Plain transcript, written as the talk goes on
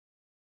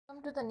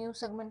Welcome to the new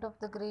segment of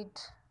the grade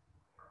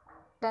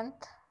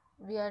 10th.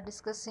 We are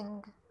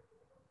discussing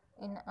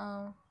in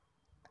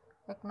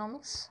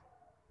economics,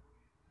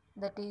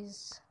 that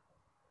is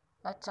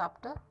a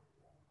chapter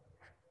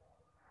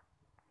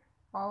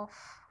of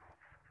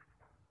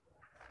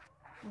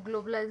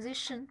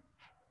globalization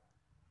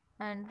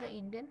and the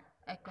Indian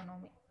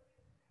economy.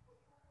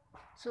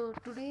 So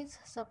today's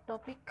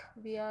subtopic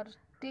we are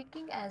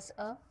taking as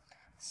a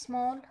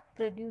small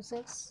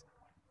producers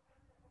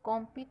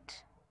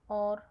compete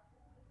or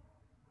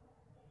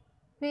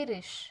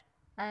perish,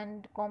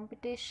 and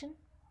competition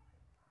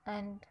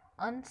and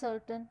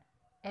uncertain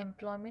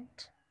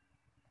employment.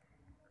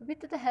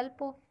 With the help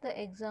of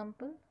the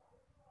example,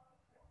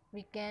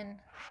 we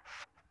can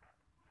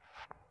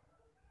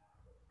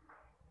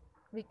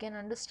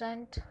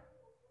understand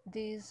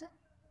these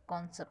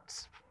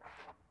concepts.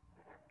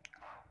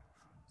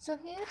 So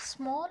here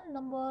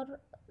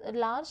a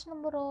large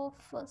number of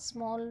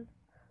small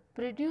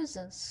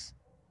producers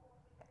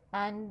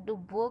and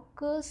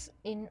workers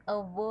in a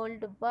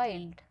world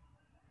wide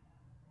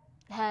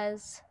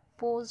has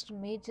posed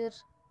major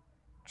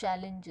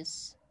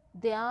challenges.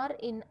 They are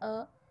in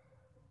a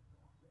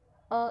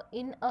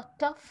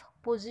tough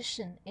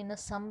position in a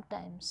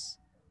sometimes.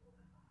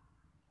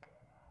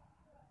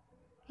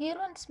 Here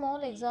one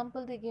small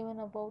example they given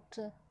about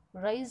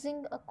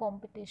rising a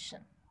competition.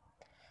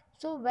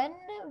 So when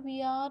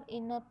we are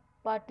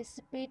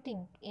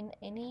participating in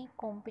any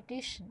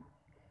competition,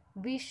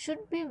 we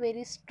should be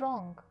very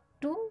strong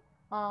to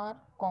our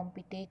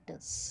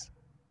competitors.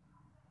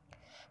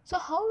 So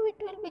how it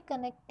will be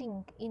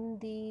connecting in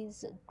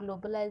these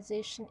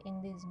globalization,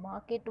 in this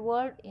market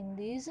world, in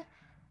this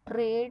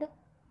trade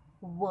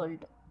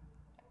world.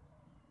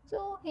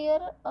 So here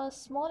a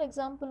small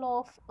example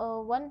of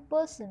one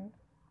person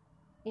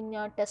in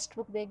your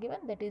textbook they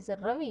given, that is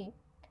Ravi.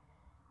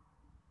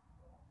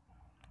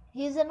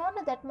 He is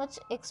not that much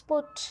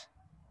expert,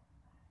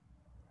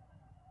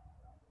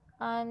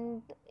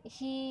 and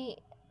he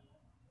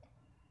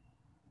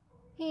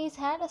has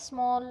had a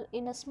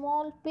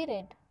small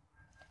period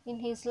in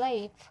his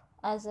life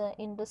as an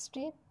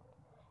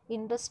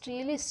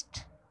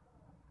industrialist,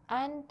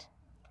 and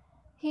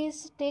he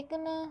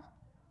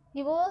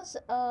was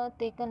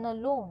taken a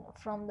loan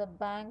from the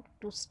bank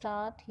to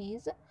start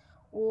his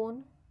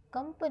own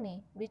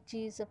company, which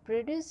is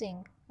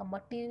producing a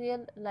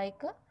material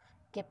like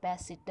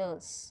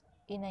capacitors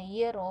in a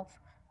year of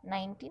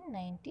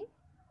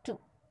 1992.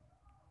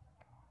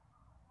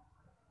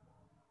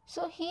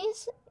 So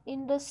his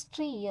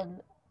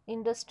industrial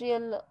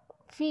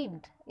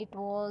field, it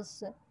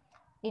was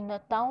in a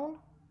town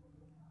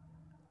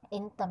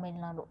in Tamil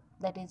Nadu,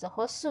 that is a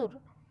Hosur.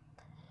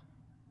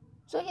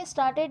 So he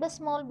started a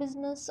small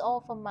business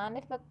of a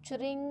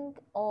manufacturing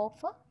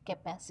of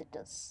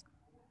capacitors.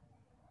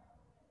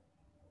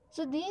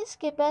 So these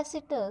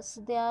capacitors,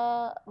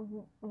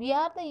 we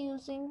are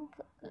using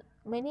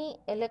many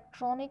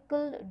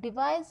electronical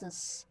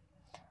devices,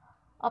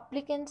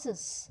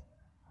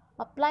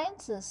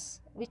 appliances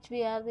which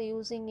we are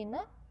using in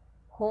a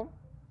home,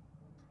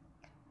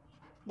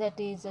 that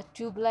is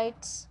tube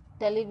lights,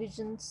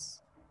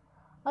 televisions,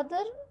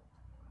 other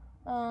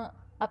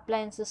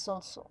appliances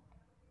also.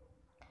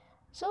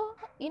 So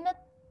within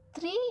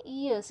 3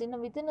 years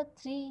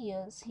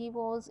he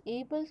was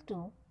able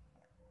to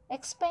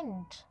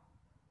expand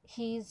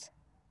his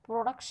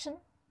production,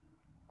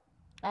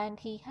 and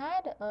he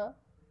had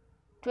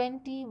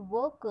 20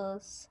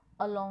 workers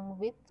along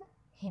with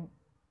him.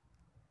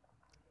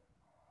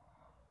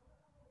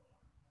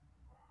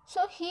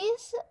 So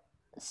his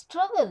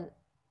struggle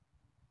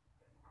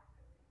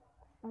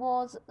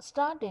was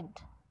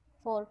started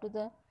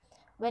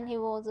when he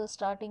was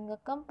starting a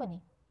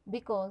company,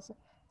 because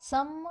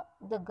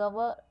the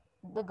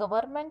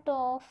government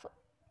of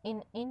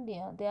in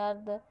India, they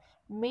are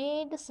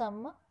made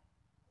some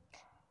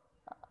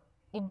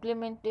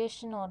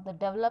implementation or the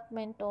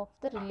development of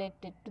the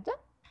related to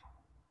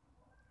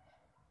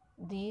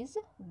these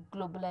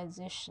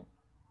globalization.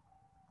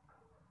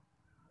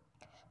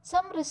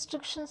 Some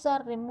restrictions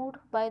are removed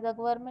by the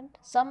government,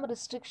 some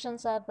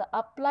restrictions are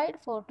applied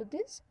for to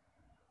this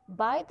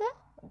by the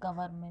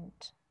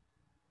government.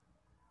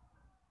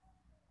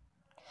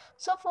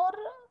 So for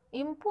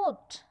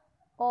import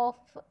of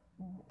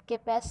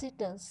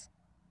capacitors,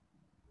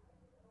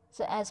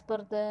 so as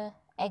per the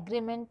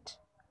agreement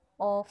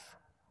of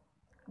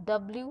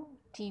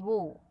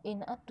WTO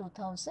in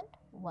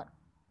 2001,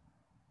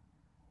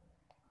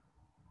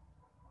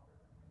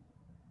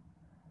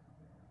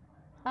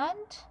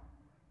 and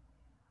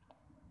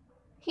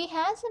he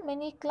has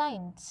many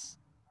clients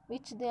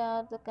which they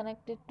are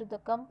connected to the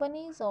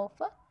companies of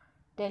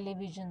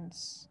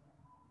televisions,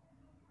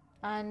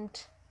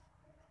 and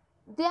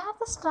they have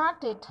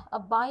started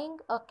buying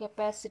a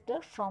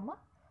capacitor from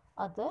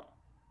other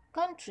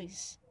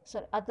countries,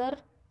 other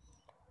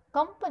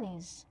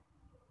companies.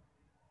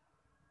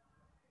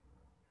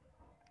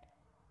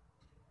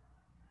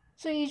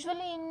 So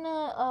usually in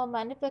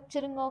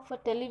manufacturing of a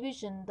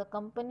television, the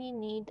company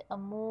need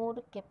more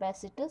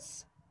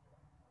capacitors,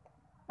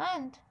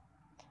 and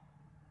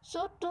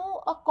So to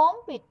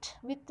compete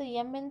with the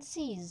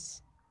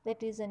MNCs,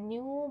 that is a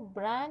new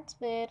brands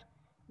were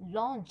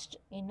launched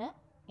in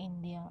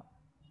India.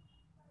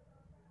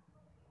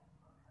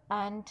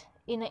 And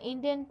in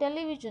Indian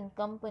television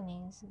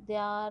companies, they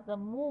are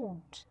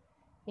moved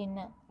in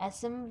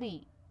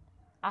assembly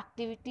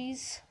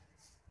activities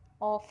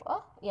of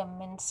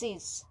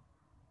MNCs.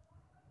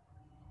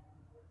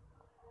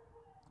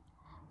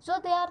 So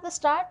they are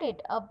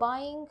started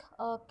buying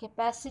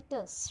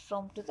capacitors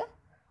from to the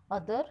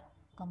other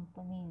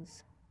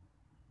companies.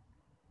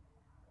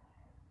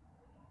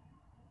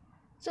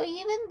 So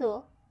even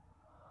though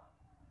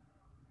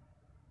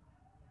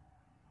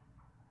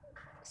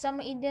some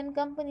Indian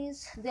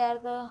companies, they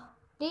are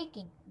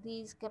taking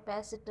these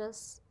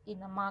capacitors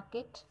in a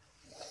market,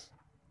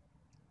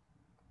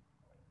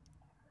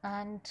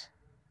 and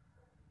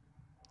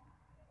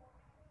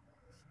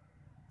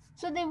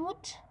so they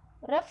would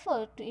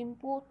refer to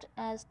import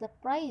as the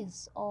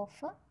price of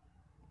a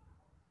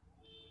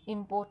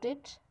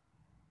imported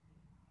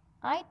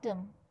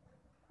item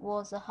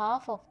was a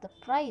half of the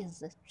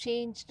price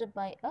changed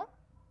by a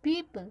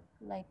people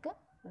like a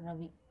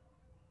Ravi.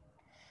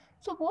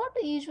 So what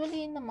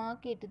usually in the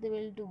market they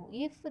will do,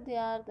 if they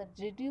are the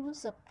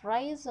reduce the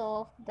price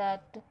of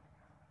that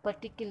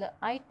particular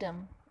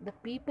item, the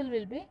people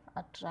will be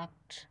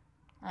attract,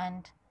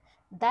 and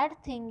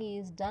that thing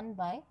is done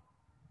by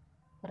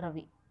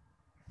Ravi.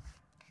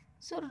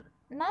 So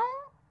now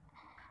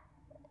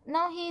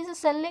he is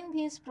selling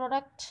his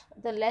product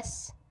the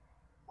less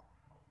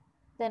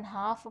than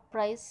half a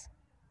price,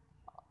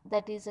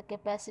 that is a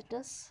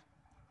capacitors,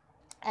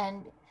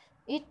 and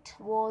it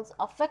was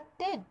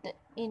affected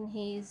in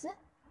his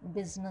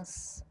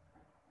business.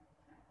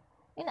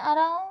 In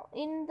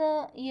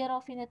the year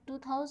of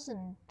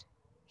 2000,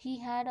 he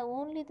had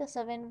only the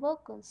 7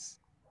 workers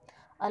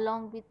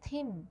along with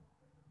him,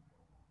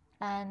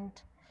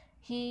 and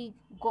he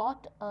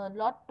got a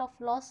lot of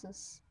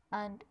losses,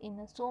 and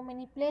in so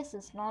many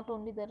places, not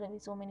only there are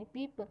so many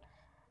people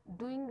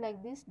doing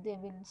like this, they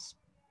will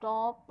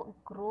stop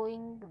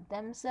growing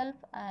themselves,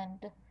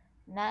 and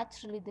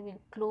naturally they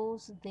will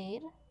close their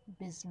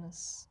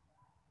business.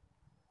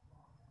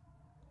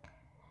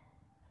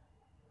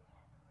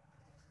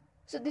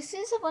 So this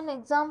is one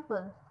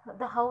example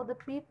how the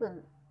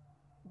people,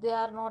 they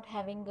are not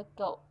having a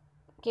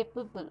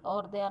capable,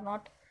 or they are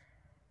not,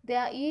 they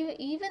are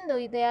even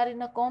though they are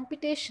in a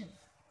competition,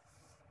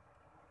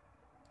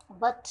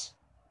 but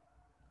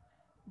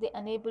they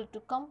unable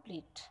to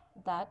complete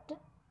that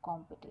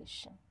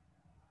competition.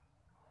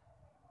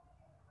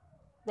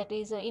 That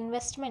is an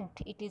investment,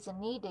 it is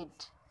needed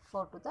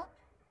for to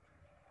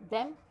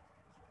them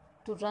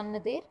to run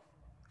their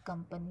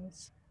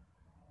companies.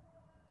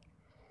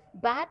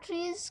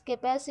 Batteries,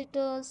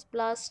 capacitors,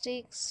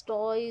 plastics,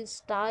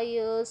 toys,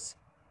 tires,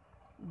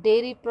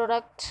 dairy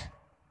product,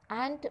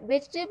 and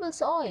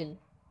vegetables oil,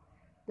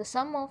 the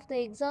sum of the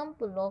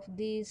example of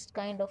these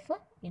kind of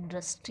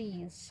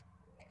industries.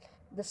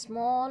 The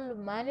small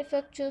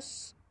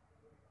manufacturers,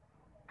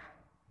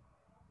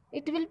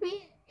 it will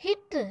be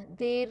hit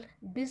their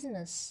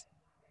business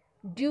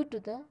due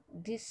to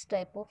this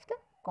type of the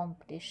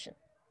competition.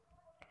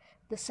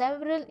 The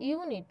several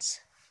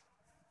units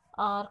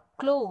are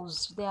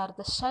closed, they are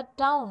shut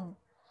down,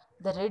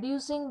 the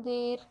reducing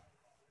their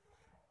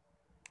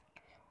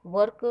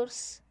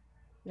workers,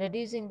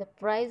 reducing the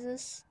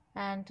prices,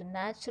 and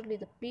naturally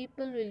the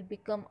people will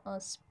become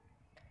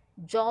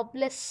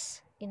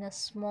jobless in a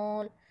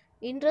small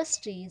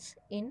industries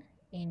in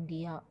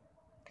India.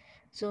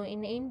 So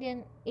in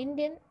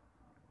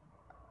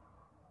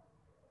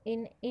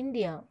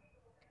India,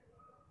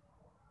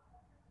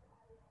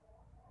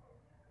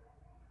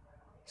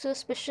 so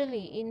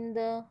especially in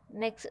the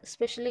next,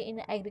 especially in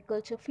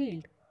agriculture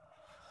field,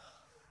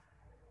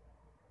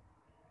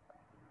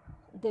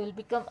 they will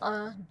become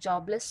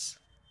jobless,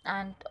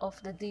 and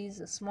of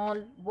these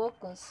small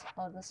workers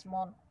or the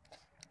small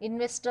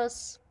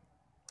investors,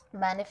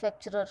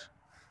 manufacturer,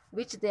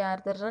 which they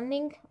are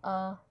running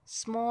a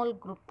small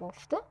group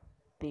of the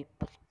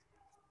people.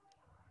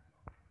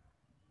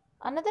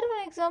 Another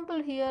one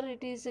example here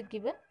it is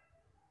given.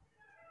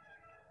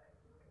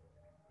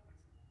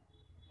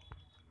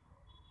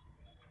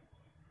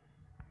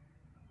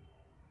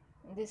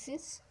 This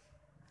is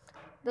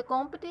the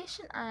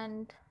competition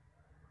and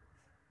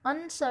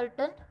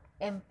uncertain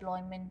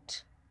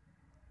employment.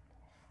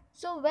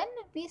 So when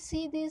we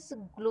see this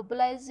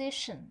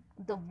globalization,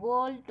 the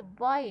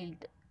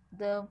worldwide,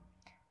 the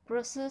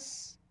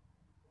process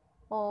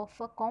of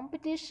a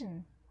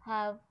competition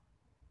have,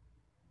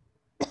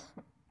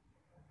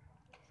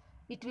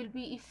 it will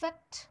be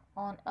effect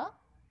on a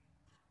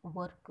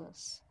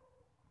workers.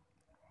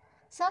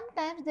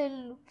 Sometimes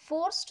they'll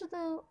force to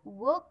the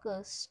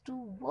workers to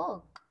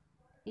work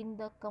in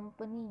the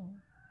company.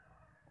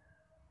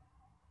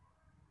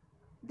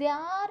 They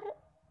are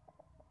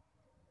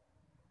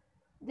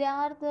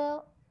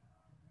the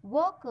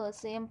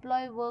workers, the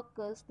employee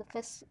workers, the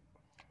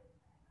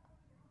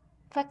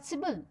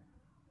flexible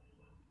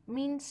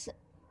means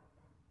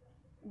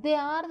they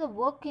are the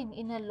working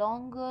in a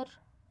longer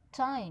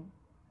time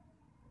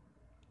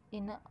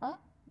in a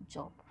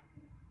job.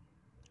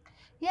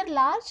 Here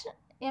large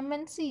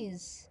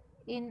MNCs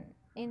in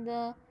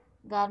the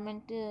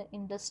garment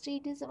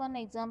industry, it is one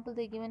example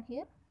they given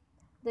here,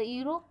 the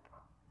Europe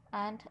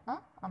and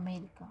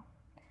America.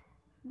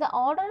 They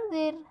order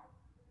their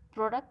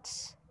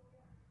products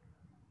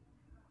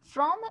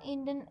from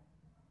Indian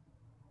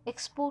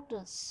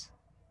exporters,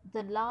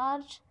 the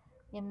large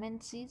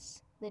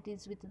MNCs, that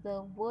is with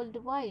the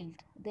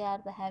worldwide. They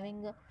are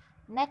having a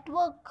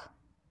network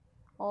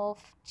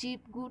of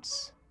cheap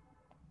goods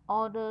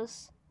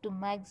orders to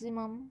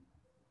maximum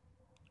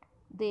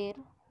their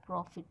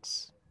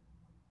profits.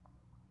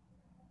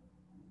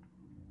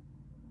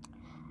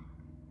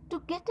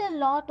 To get a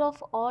lot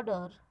of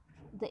order,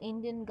 the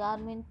Indian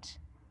garment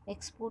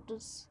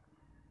exporters,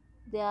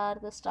 they are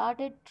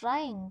started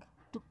trying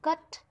to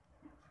cut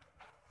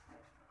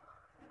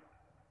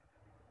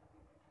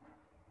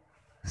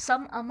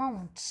some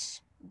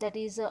amounts, that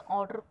is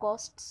order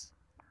costs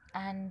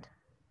and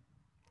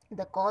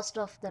the cost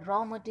of the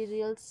raw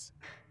materials,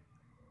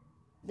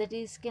 that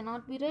is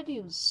cannot be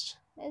reduced,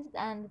 yes,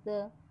 and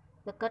the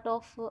cut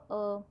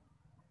of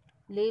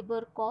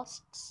labor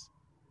costs.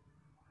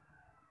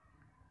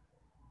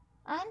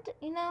 And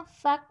in a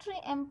factory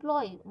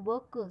employee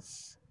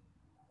workers,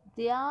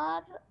 they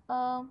are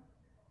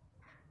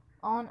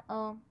on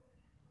a,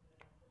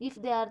 if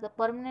they are the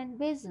permanent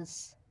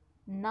basis,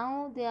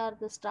 now they are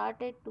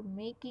started to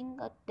making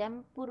a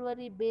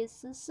temporary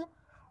basis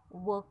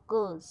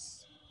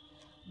workers.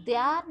 They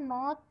are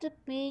not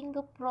paying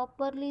a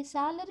properly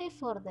salary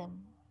for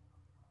them,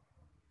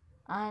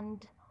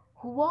 and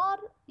who are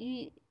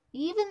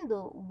even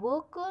though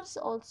workers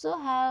also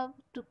have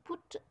to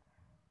put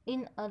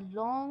in a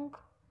long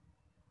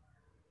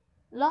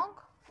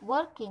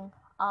working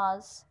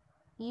hours,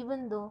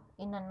 even though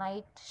in a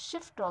night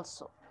shift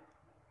also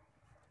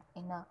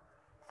in a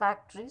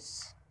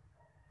factories.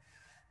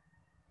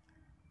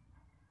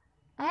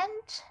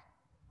 And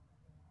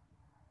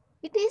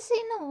it is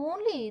in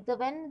only the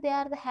when they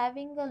are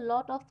having a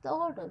lot of the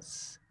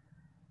orders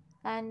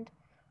and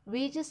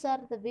wages are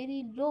the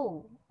very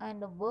low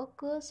and the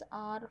workers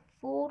are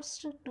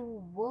forced to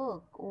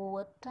work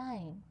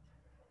overtime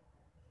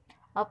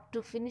up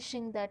to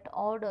finishing that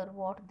order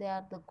what they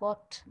are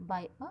got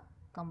by a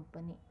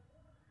company.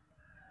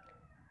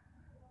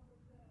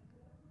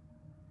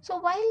 So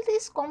while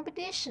this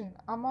competition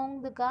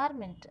among the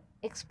garment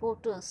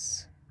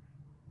exporters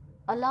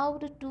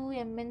allowed two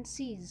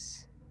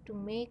MNCs to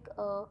make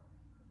a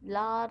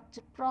large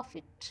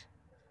profit,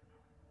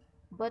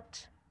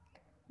 but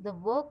the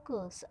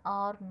workers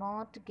are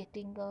not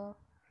getting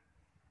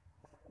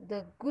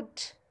the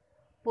good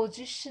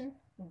position,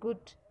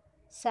 good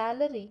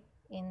salary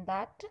in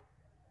that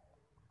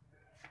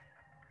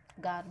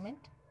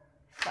garment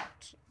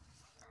factory.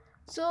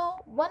 So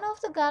one of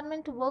the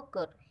garment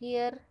worker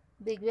here,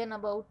 they given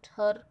about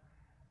her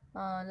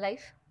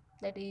life,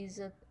 that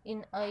is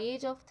in a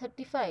age of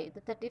 35,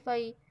 the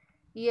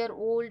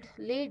 35-year-old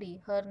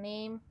lady, her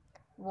name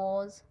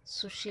was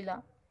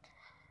Sushila,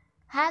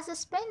 has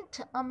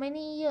spent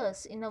many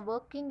years in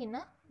working in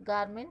a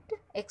garment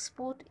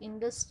export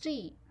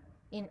industry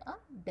in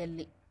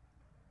Delhi.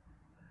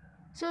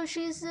 So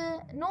she is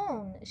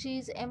known, she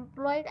is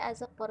employed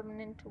as a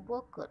permanent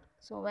worker.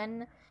 So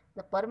when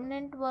the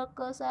permanent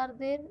workers are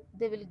there,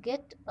 they will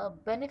get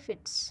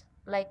benefits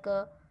like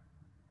a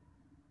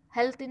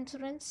health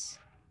insurance,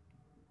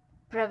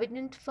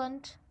 provident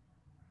fund,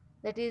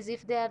 that is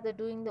if they are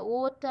doing the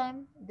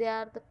overtime, they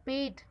are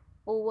paid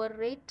over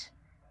rate.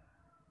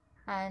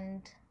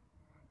 And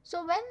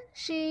so when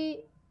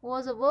she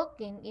was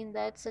working in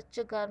that such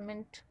a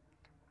garment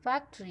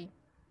factory,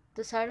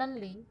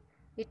 suddenly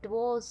it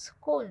was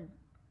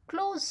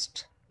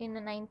closed in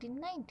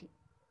 1990.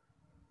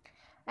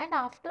 And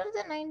after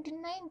the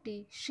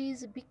 1990, she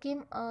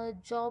became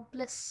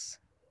jobless.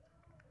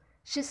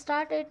 She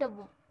started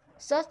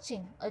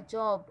searching a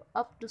job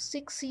up to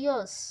 6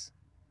 years.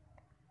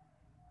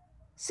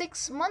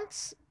 6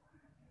 months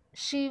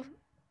she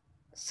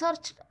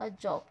searched a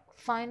job.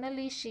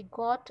 Finally, she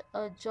got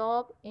a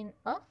job in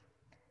a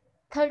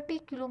 30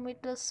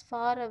 kilometers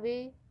far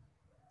away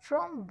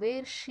from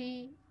where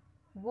she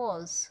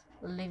was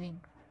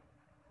living.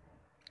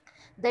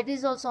 That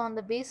is also on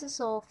the basis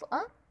of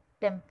a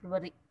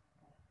temporary,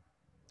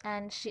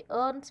 and she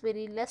earns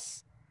very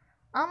less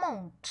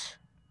amount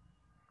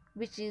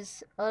which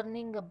is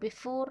earning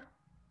before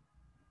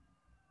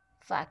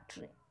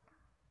factory.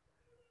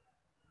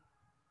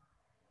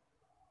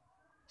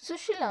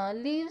 Sushila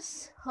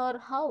leaves her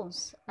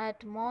house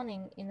at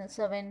morning in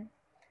 7,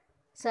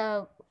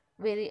 so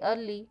very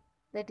early,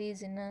 that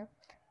is in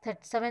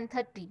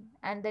 7:30,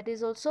 and that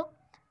is also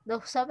the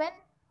 7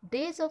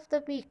 days of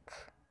the week,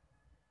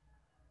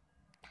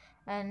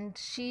 and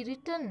she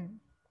returned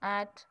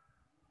at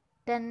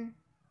 10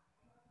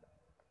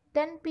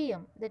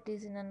 p.m., that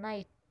is in a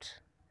night.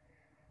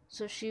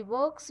 So she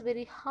works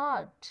very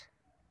hard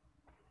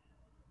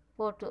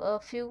for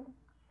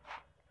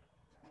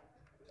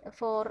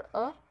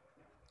a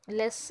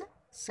less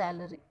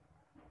salary.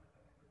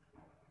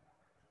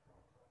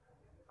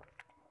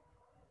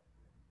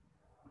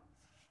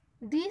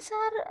 These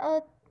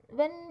are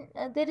when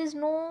there is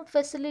no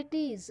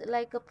facilities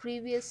like a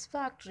previous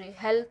factory,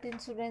 health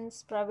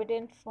insurance,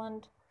 provident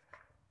fund.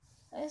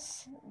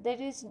 Yes,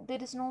 there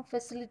is no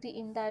facility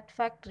in that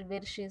factory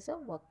where she is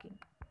working.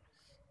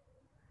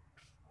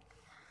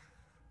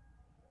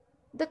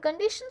 The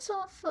conditions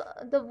of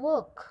the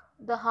work,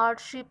 the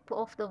hardship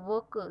of the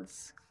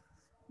workers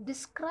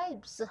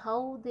describes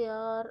how they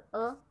are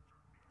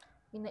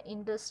in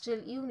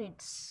industrial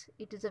units.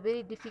 It is a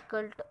very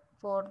difficult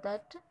for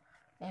that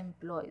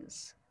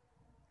employees.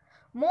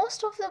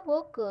 Most of the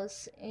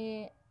workers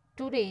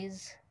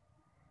today's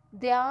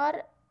they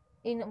are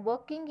in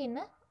working in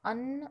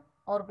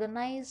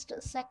unorganized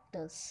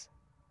sectors,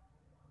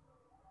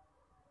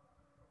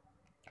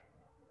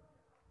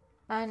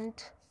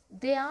 and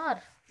they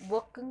are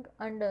working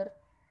under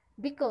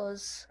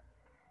because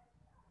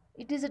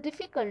it is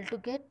difficult to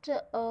get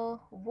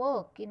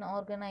work in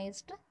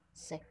organized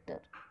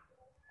sector.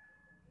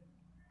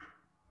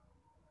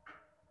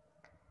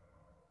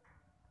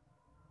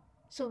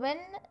 So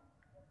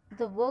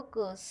the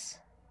workers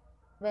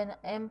when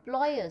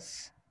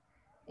employers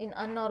in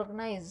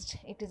unorganized,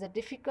 it is a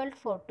difficult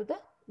for to the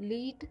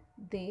lead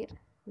their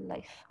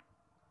life.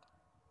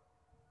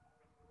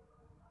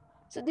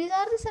 So these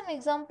are some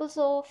examples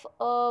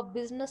of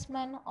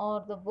businessmen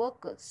or the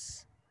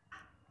workers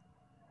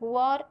who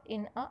are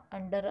in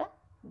under a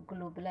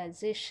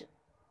globalization.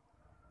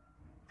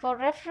 For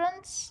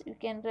reference, you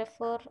can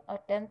refer a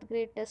 10th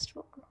grade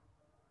textbook.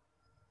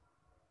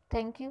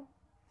 Thank you.